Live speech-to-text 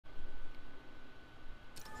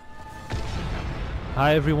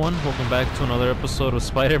Hi everyone, welcome back to another episode of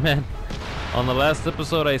Spider-Man. On the last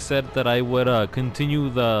episode I said that I would continue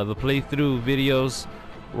the playthrough videos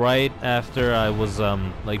right after I was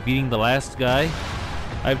like beating the last guy.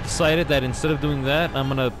 I've decided that instead of doing that,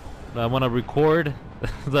 I wanna record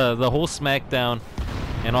the whole SmackDown,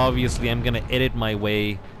 and obviously I'm gonna edit my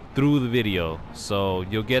way through the video. So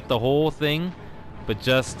you'll get the whole thing, but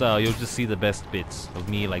just you'll just see the best bits of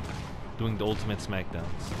me like doing the ultimate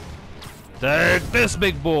SmackDowns. Take this,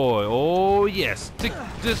 big boy. Oh yes, take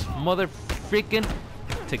this, mother freaking.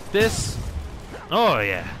 Take this. Oh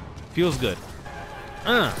yeah, feels good.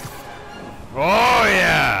 Oh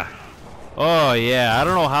yeah. Oh yeah. I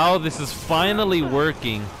don't know how this is finally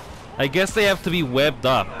working. I guess they have to be webbed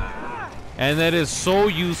up, and that is so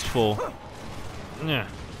useful. Yeah.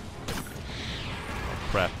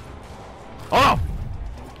 Crap. Oh!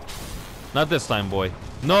 Not this time, boy.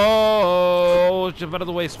 No! Jump out of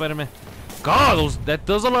the way, Spider-Man. God, that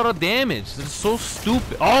does a lot of damage. It's so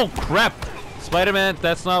stupid. Oh crap! Spider-Man,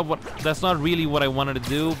 that's not really what I wanted to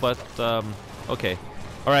do, but okay.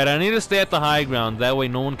 Alright, I need to stay at the high ground. That way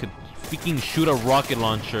no one could freaking shoot a rocket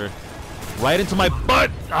launcher right into my butt.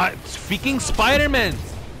 It's freaking Spider-Man!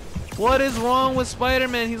 What is wrong with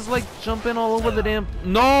Spider-Man? He's like jumping all over the damn...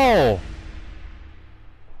 No!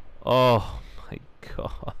 Oh my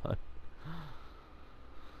god.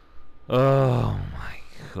 Oh my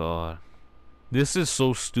god. This is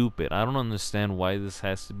so stupid. I don't understand why this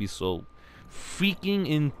has to be so freaking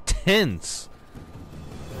intense.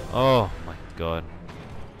 Oh my god.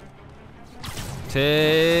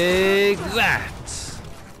 Take that.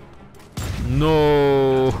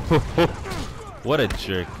 No. What a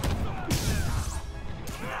jerk.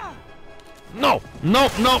 No. No,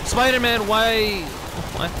 no, Spider-Man, why?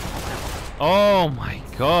 What? Oh my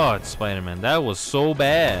god, Spider-Man, that was so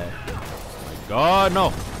bad. Oh my god,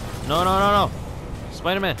 no. No, no, no, no.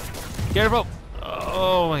 Spider-Man, careful.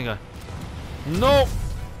 Oh my god. No.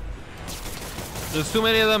 There's too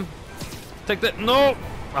many of them. Take that. No.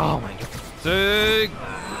 Oh my god. Take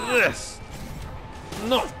this.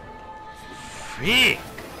 No. Freak.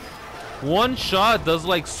 One shot does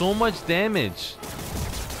like so much damage.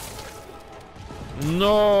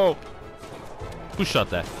 No. Who shot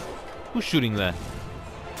that? Who's shooting that?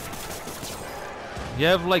 You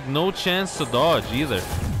have like no chance to dodge either.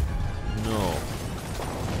 No.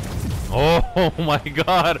 Oh my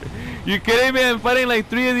god. You kidding me? I'm fighting like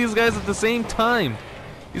 3 of these guys at the same time.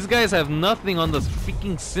 These guys have nothing on the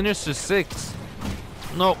freaking Sinister Six.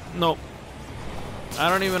 No, no. I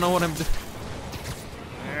don't even know what I'm doing.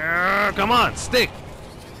 Come on, stick.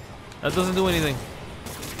 That doesn't do anything.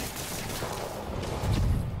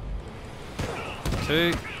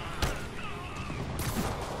 Take.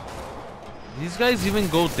 These guys even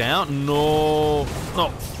go down? No.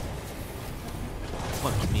 No.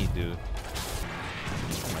 Fuck me, dude.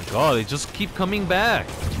 Oh my god, they just keep coming back.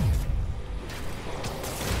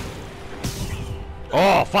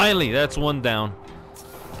 Oh, finally, that's one down.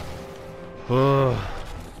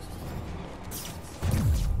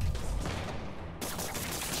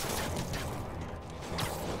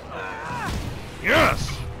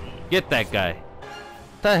 Yes! Get that guy.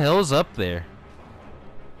 What the hell's up there?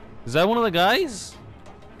 Is that one of the guys?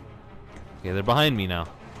 Okay, they're behind me now.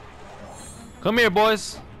 Come here,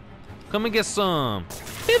 boys. Come and get some.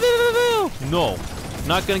 No.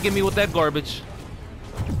 Not gonna get me with that garbage.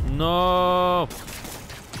 No.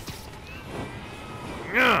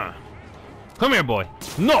 Come here, boy.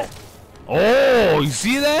 No. Oh, you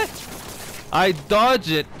see that? I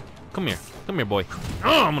dodge it. Come here. Come here, boy.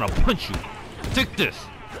 Oh, I'm gonna punch you. Take this.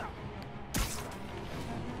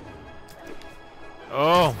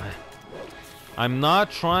 Oh, man. I'm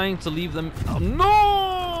not trying to leave them. Oh,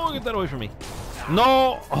 no! Get that away from me.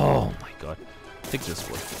 No! Oh, my God. Take this,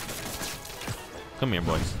 boy. Come here,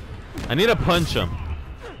 boys. I need to punch them.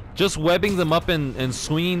 Just webbing them up and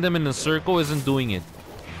swinging them in a circle isn't doing it.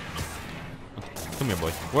 Okay, come here,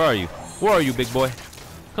 boy. Where are you? Where are you, big boy?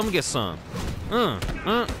 Come and get some.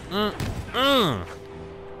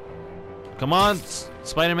 Come on,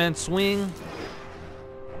 Spider-Man, swing.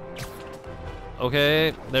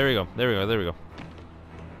 Okay, there we go. There we go. There we go.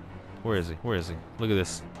 Where is he? Where is he? Look at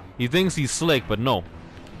this. He thinks he's slick, but no.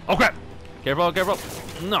 Oh crap! Careful, careful.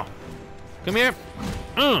 No. Come here.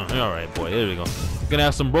 Alright, boy. There we go. Gonna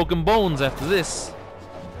have some broken bones after this.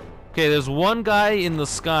 Okay, there's one guy in the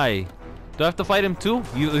sky. Do I have to fight him too?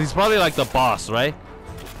 He's probably like the boss, right?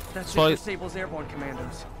 That's it for Sable's airborne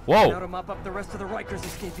commandos. Whoa. Now to mop up the rest of the Rikers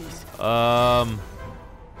escapees. Alright,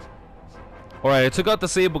 I took out the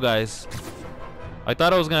Sable guys. I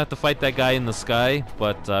thought I was gonna have to fight that guy in the sky,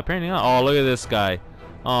 but apparently not. Oh, look at this guy.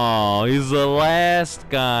 Oh, he's the last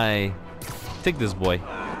guy. Take this boy.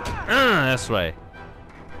 That's right.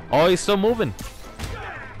 Oh, he's still moving.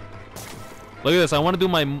 Look at this. I want to do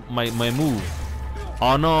my move.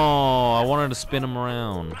 Oh no, I wanted to spin him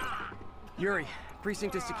around. Yuri,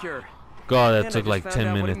 precinct is secure. God, that And took I like just 10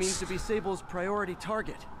 found out what it minutes. means to be Sable's priority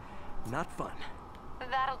target. Not fun.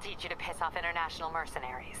 That'll teach you to piss off international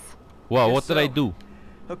mercenaries. Wow, Guess what did I so. do?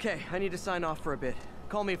 Okay, I need to sign off for a bit.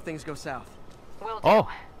 Call me if things go south. Will do.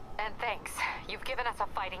 Oh. And thanks. You've given us a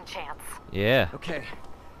fighting chance. Yeah. Okay.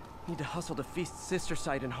 Need to hustle to Feast's sister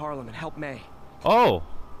site in Harlem and help May. Oh.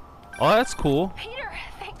 Oh, that's cool. Peter,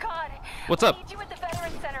 thank God. What's We up? need you at the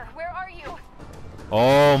Veteran Center. Where are you?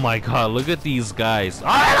 Oh my God, look at these guys.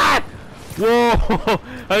 Ah! Whoa!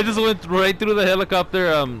 I just went right through the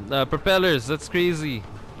helicopter propellers. That's crazy.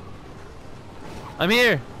 I'm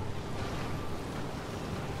here.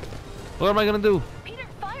 What am I gonna do? Peter,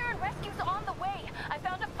 fire and rescue's on the way. I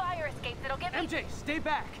found a fire escape that'll get me. MJ, stay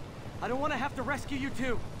back. I don't want to have to rescue you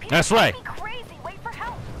too. Peter, That's right. don't be crazy. Wait for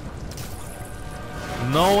help.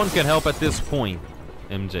 No one can help at this point,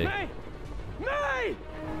 MJ. May! May!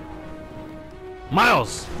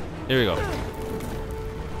 Miles! Here we go.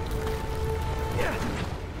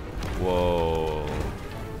 Whoa.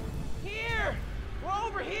 Here! We're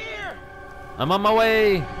over here! I'm on my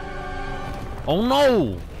way. Oh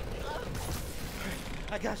no!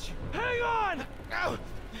 I got you. Hang on! Ow.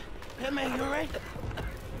 Hey, man, you alright?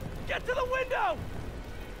 Get to the window!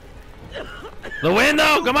 The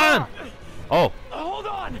window! Come on! Oh. Hold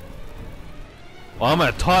on! Oh, I'm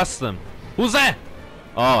gonna toss them. Who's that?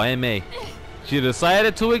 Oh, MA. She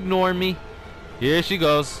decided to ignore me. Here she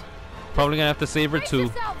goes. Probably gonna have to save her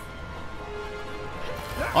too.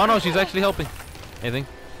 Oh no, she's actually helping. I think.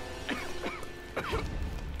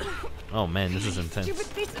 Oh man, this is intense.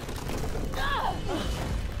 Stupid piece of... Ah!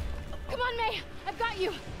 Come on, May. I've got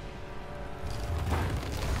you.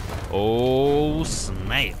 Oh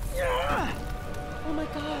snap! Oh my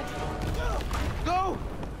God. Go!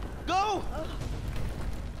 Go!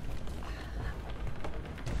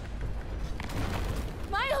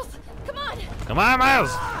 Miles, come on. Come on,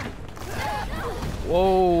 Miles! Whoa,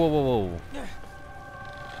 whoa, whoa, whoa!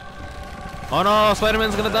 Oh no,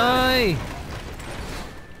 Spider-Man's gonna die!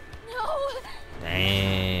 No.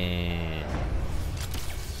 Damn.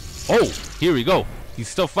 Oh, here we go. He's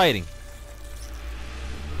still fighting.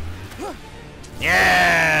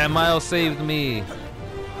 Yeah, Miles saved me.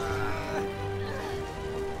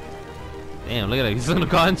 Damn, look at him. He's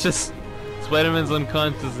unconscious. Spider-Man's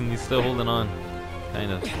unconscious and he's still holding on.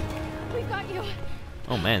 Kind of. We've got you.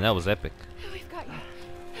 Oh man, that was epic. We've got you.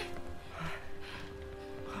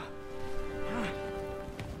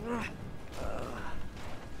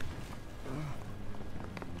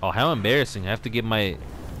 Oh, how embarrassing. I have to get my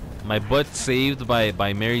butt saved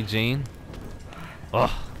by Mary Jane.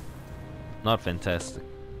 Oh, not fantastic.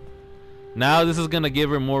 Now this is gonna give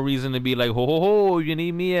her more reason to be like, ho ho ho, you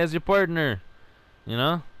need me as your partner. You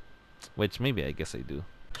know? Which maybe I guess I do.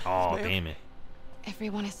 Oh, damn it.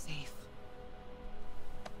 Everyone is safe.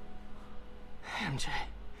 MJ,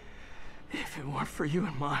 if it weren't for you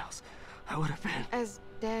and Miles, I would have been... As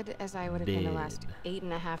dead as I would have been the Dead. last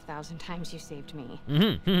 8,500 times you saved me.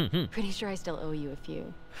 Mm-hmm. Pretty sure I still owe you a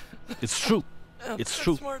few. It's true. It's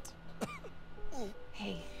true. Smart.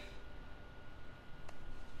 Hey.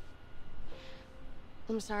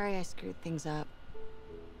 I'm sorry I screwed things up.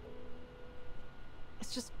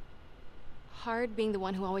 It's just hard being the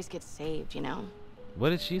one who always gets saved, you know? What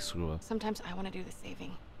did she screw up? Sometimes I want to do the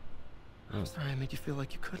saving. I'm sorry I made you feel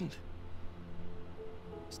like you couldn't.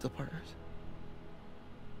 Still partners?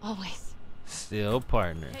 Always. Still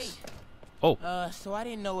partners. Hey. Oh. So I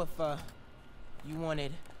didn't know if, you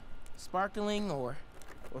wanted sparkling or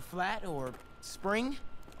flat or spring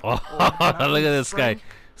Oh, look at this guy.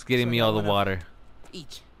 He's getting me all the water.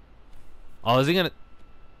 each. Oh, is he gonna?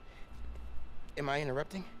 Am I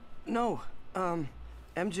interrupting? No,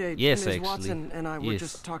 MJ, Yes, Ms. actually. Watson and I were Yes.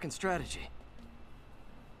 just talking strategy.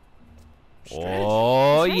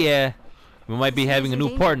 Oh That's right. yeah. We might be This having a is new in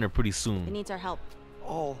danger. partner pretty It soon. needs our help.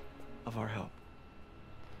 All of our help.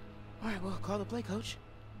 Alright, well, call the play, coach.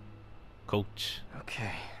 Coach.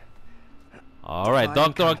 Okay. All right, Divide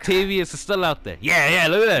and Dr. conquer. Octavius is still out there. Yeah,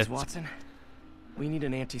 look at Ms. that. Watson, we need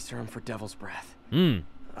an anti-serum for Devil's Breath. Hmm.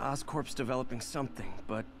 Oscorp's developing something,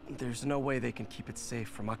 but there's no way they can keep it safe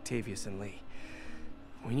from Octavius and Lee.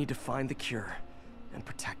 We need to find the cure and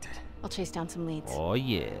protect it. I'll chase down some leads. Oh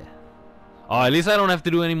yeah. Oh, at least I don't have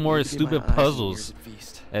to do any more Need to get my stupid eyes and puzzles ears at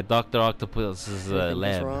Feast. at Dr. Octopus's Anything goes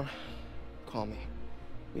lab. wrong, call me.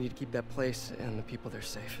 We need to keep that place and the people there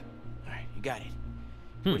safe. Alright, you got it.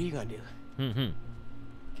 Hmm. What are you gonna do? Hmm.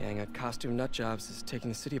 Gang of costume nut jobs is taking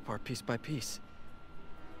the city apart piece by piece.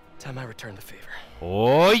 Time I return the favor.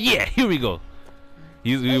 Oh yeah, here we go.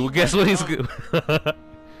 Guess what he's good.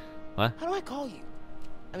 What? How do I call you?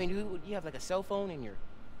 I mean, do you have like a cell phone in your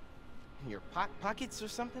pockets or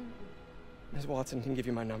something? Ms. Watson can give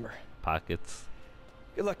you my number. Pockets.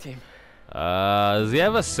 Good luck, team. Does he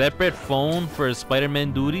have a separate phone for his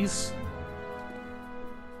Spider-Man duties?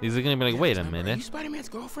 He's gonna be like, wait a Are you minute. Spider-Man's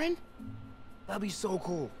girlfriend? That'd be so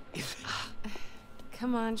cool.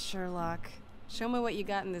 Come on, Sherlock. Show me what you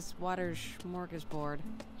got in this water smorgasbord.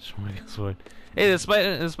 Smorgasbord. Hey, does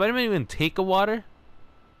Spider-Man even take a water?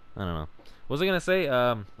 I don't know. What was I gonna say?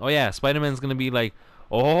 Oh yeah, Spider-Man's gonna be like,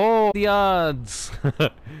 oh, the odds.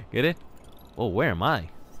 Get it? Oh, where am I?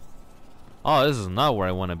 Oh, this is not where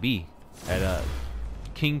I want to be. At a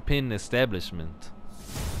Kingpin establishment.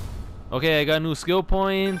 Okay, I got new skill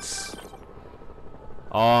points.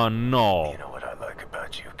 Oh no. You know what I like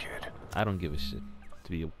about you, kid? I don't give a shit,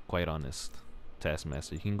 to be quite honest.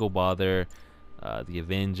 Taskmaster, you can go bother the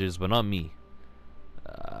Avengers, but not me.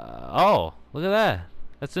 Oh, look at that.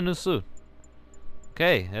 That's a new suit.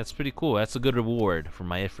 Okay, that's pretty cool. That's a good reward for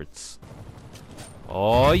my efforts.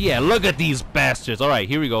 Oh yeah, look at these bastards. Alright,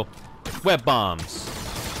 here we go. Web bombs.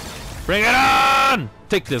 Bring it on!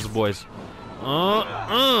 Take this, boys.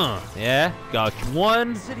 Yeah, got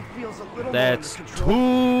one. That's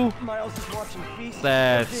two.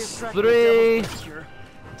 That's three.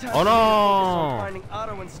 Oh no!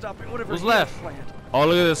 Who's left? Oh,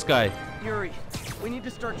 look at this guy. Yuri, we need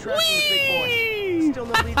to start tracking the big boys. Still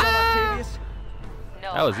no leads on Octavius?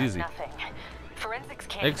 No, That was easy. Nothing. Forensics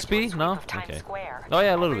came XP? No? Okay. Square. Oh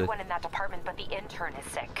yeah, a little Everyone bit. in that department but the intern is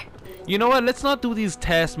sick. You know what? Let's not do these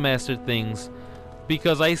Taskmaster things,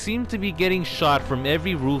 because I seem to be getting shot from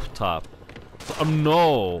every rooftop. Oh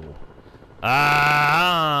no!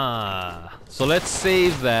 Ah! So let's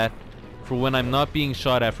save that for when I'm not being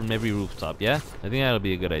shot at from every rooftop. Yeah, I think that'll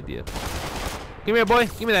be a good idea. Come here, boy.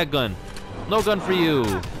 Give me that gun. No gun for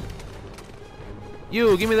you.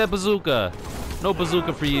 You, give me that bazooka. No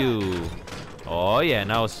bazooka for you. Oh yeah,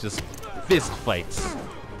 now it's just fist fights.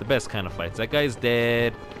 The best kind of fights. That guy's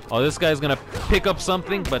dead. Oh, this guy's gonna pick up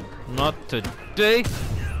something, but not today.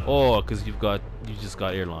 Oh, because you just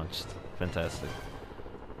got air launched. Fantastic.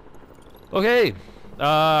 Okay,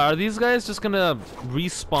 are these guys just gonna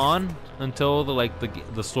respawn until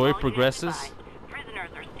the story progresses? Prisoners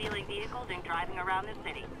are stealing vehicles and driving around the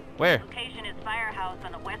city. Where? Location is Firehouse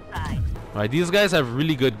on the west side. Alright, these guys have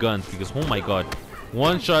really good guns because, oh my god,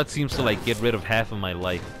 one shot seems to like get rid of half of my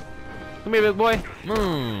life. Come here, big boy.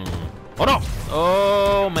 Oh no!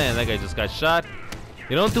 Oh man, that guy just got shot.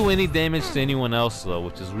 They don't do any damage to anyone else though,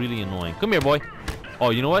 which is really annoying. Come here, boy.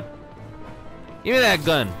 Oh, you know what? Give me that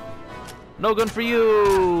gun. No gun for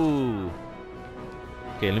you.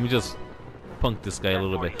 Okay, let me just punk this guy a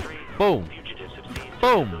little bit. Boom.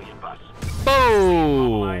 Boom.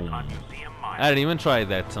 Boom. I didn't even try it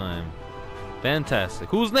that time. Fantastic.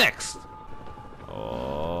 Who's next?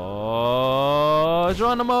 Oh,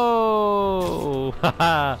 Geronimo!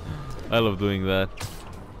 Haha. I love doing that.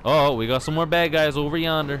 Oh, we got some more bad guys over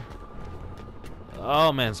yonder.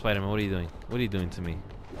 Oh man, Spider-Man, what are you doing? What are you doing to me?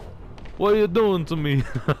 What are you doing to me?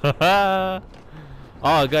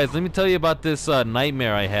 Oh, guys, let me tell you about this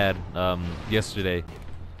nightmare I had yesterday.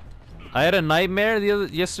 I had a nightmare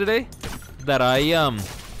yesterday that I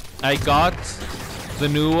got the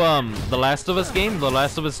new The Last of Us game, The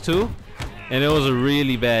Last of Us 2, and it was a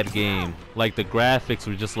really bad game. Like the graphics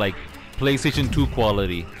were just like PlayStation 2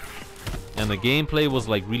 quality, and the gameplay was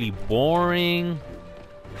like really boring.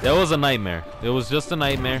 That was a nightmare. It was just a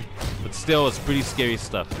nightmare, but still, it's pretty scary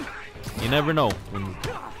stuff. You never know when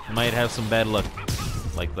you might have some bad luck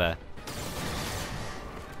like that.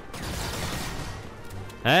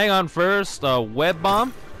 Hang on first, web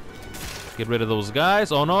bomb. Get rid of those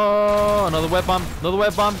guys. Oh no, another web bomb, another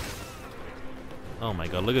web bomb. Oh my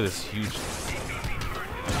god, look at this huge.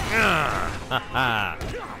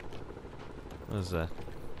 What is that?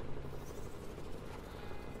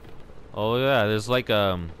 Oh yeah, there's like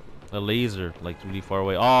a laser like really far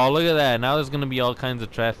away. Oh, look at that. Now there's gonna be all kinds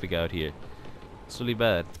of traffic out here. It's really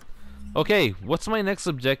bad. Okay, what's my next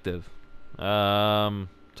objective? Times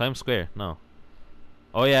Square. No.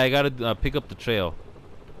 Oh yeah, I gotta pick up the trail.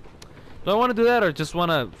 Do I want to do that or just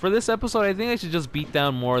want to... For this episode, I think I should just beat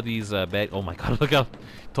down more of these bad... Oh my god, look how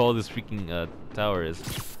tall this freaking tower is.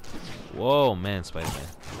 Whoa, man, Spider-Man.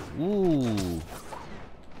 Ooh.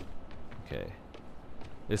 Okay.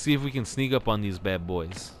 Let's see if we can sneak up on these bad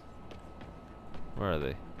boys. Where are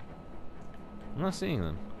they? I'm not seeing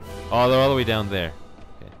them. Oh, they're all the way down there.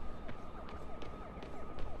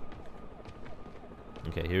 Okay.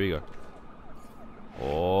 Okay, here we go.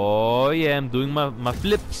 Oh yeah, I'm doing my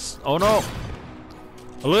flips. Oh no!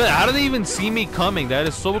 Look, how do they even see me coming? That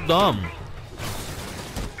is so dumb.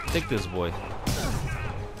 Take this, boy.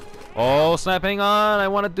 Oh snap! Hang on, I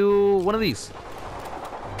want to do one of these.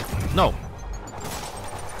 No.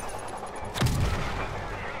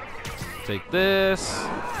 Take this.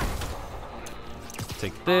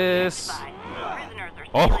 Take this.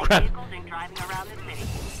 Oh crap!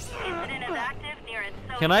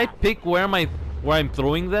 Can I pick where I'm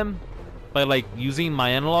throwing them by like using my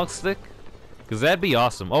analog stick? Cause that'd be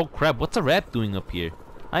awesome. Oh crap! What's a rat doing up here?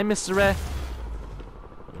 Hi, Mr. Rat.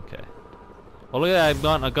 Okay. Oh look at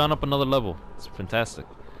that! I've gone up another level. It's fantastic.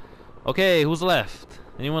 Okay, who's left?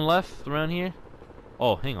 Anyone left around here?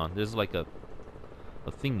 Oh, hang on. There's like a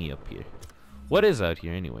thingy up here. What is out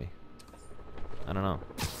here anyway? I don't know.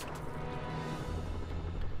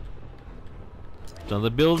 Another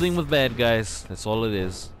building with bad guys. That's all it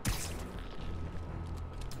is.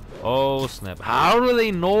 Oh snap! How do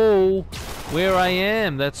they know where I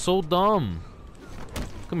am? That's so dumb.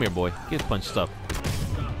 Come here, boy. Get punched up.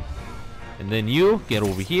 And then you get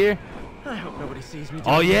over here. I hope nobody sees me.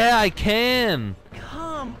 Oh yeah, I can.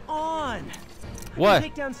 Come on. What? I can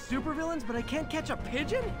take down supervillains, but I can't catch a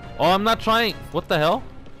pigeon? Oh, I'm not trying. What the hell?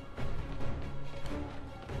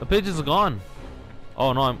 The pigeon's gone.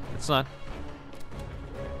 Oh no, it's not.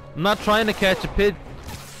 I'm not trying to catch a pigeon.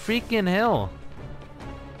 Freaking hell.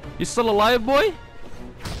 You still alive, boy?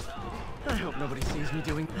 I hope nobody sees me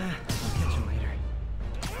doing. I'll catch him later.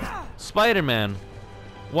 Spider-Man,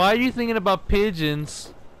 why are you thinking about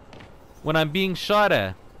pigeons when I'm being shot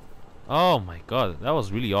at? Oh my god, that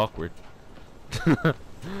was really awkward. I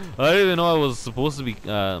didn't even know I was supposed to be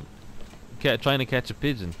trying to catch a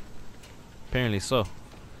pigeon. Apparently so.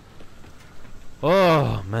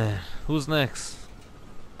 Oh man, who's next?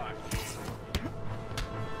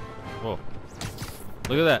 Whoa.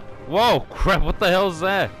 Look at that. Whoa, crap, what the hell is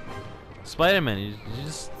that? Spider-Man, you're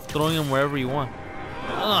just throwing them wherever you want.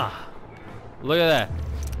 Ugh. Look at that.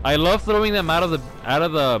 I love throwing them out of the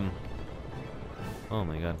oh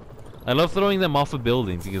my god. I love throwing them off a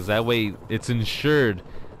building because that way it's ensured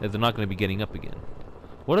that they're not going to be getting up again.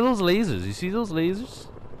 What are those lasers? You see those lasers?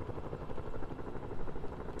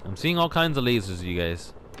 I'm seeing all kinds of lasers, you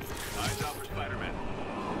guys. Eyes out for Spider-Man.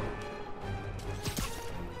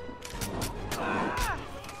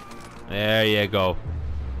 There you go.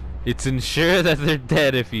 It's ensured that they're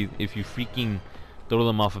dead if you freaking throw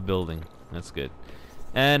them off a building. That's good.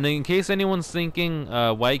 And in case anyone's thinking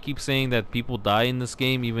why I keep saying that people die in this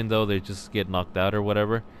game even though they just get knocked out or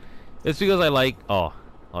whatever, it's because I like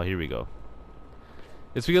here we go.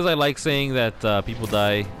 It's because I like saying that people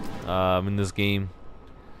die in this game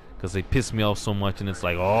because they piss me off so much, and it's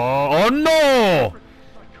like oh no!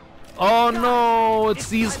 Oh no! It's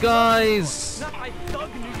these guys!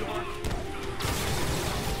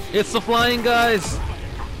 It's the flying guys!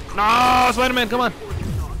 No, Spider-Man, come on!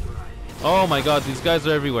 Oh my god, these guys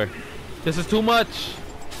are everywhere. This is too much.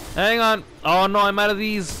 Hang on. Oh no, I'm out of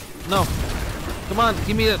these. No. Come on,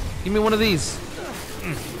 give me one of these.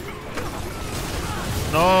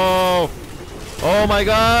 No. Oh my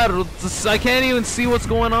god. I can't even see what's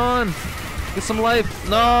going on. Get some life.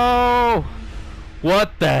 No.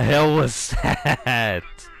 What the hell was that?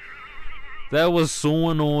 That was so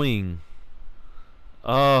annoying.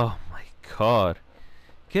 Oh my god.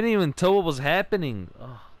 Can't even tell what was happening.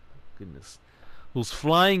 Oh. Goodness. Those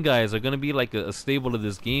flying guys are gonna be like a staple of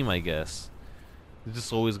this game, I guess. They're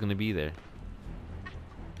just always gonna be there.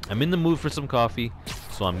 I'm in the mood for some coffee,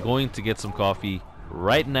 so I'm going to get some coffee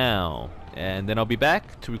right now, and then I'll be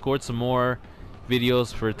back to record some more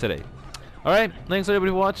videos for today. Alright, thanks everybody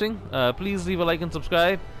for watching. Please leave a like and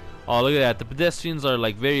subscribe. Oh, look at that. The pedestrians are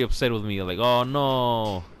like very upset with me. Like, oh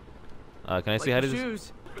no. Can I say hi to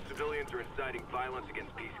this? But civilians are inciting violence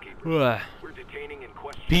against peacekeepers. We're detaining and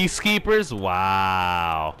questioning. Peacekeepers?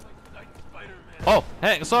 Wow. Oh,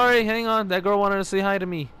 hey, sorry, hang on. That girl wanted to say hi to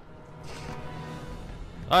me.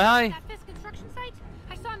 Oh, hi. At this construction site,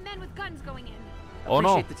 I saw men with guns going in. Oh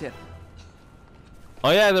no. Appreciate the tip.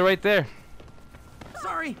 Oh yeah, they're right there.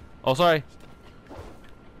 Sorry. Oh, sorry.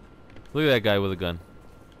 Look at that guy with a gun.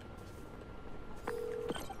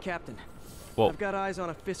 Captain. Whoa. I've got eyes on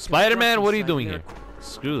a fist. Spider-Man, what are you construction doing site here?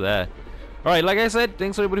 Screw that. Alright, like I said,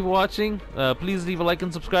 thanks everybody for watching. Please leave a like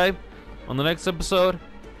and subscribe. On the next episode,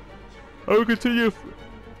 I will continue.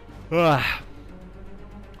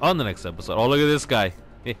 On the next episode. Oh, look at this guy.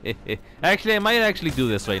 Actually, I might actually do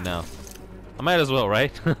this right now. I might as well,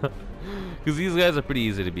 right? Because these guys are pretty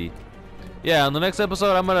easy to beat. Yeah, on the next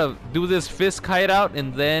episode, I'm going to do this fist hideout,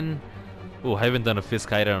 and then... Oh, I haven't done a fist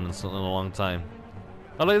hideout in a long time.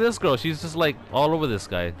 I like this girl. She's just like all over this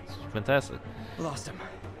guy. It's fantastic. Lost him.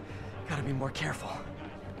 Gotta be more careful.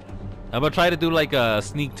 I'm gonna try to do like a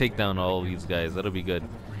sneak takedown of all these guys. That'll be good.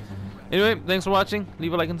 Anyway, thanks for watching.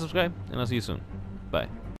 Leave a like and subscribe, and I'll see you soon. Bye.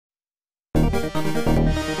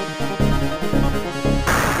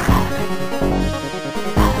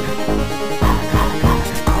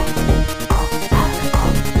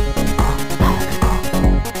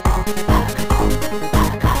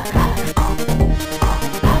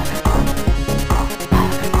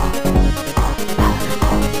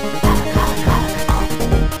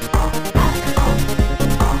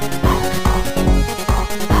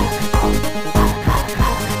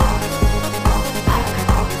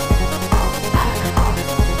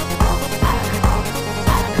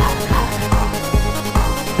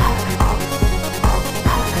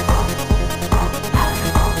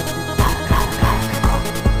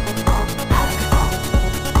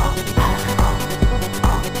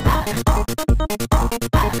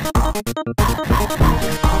 We'll be right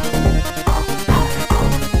back.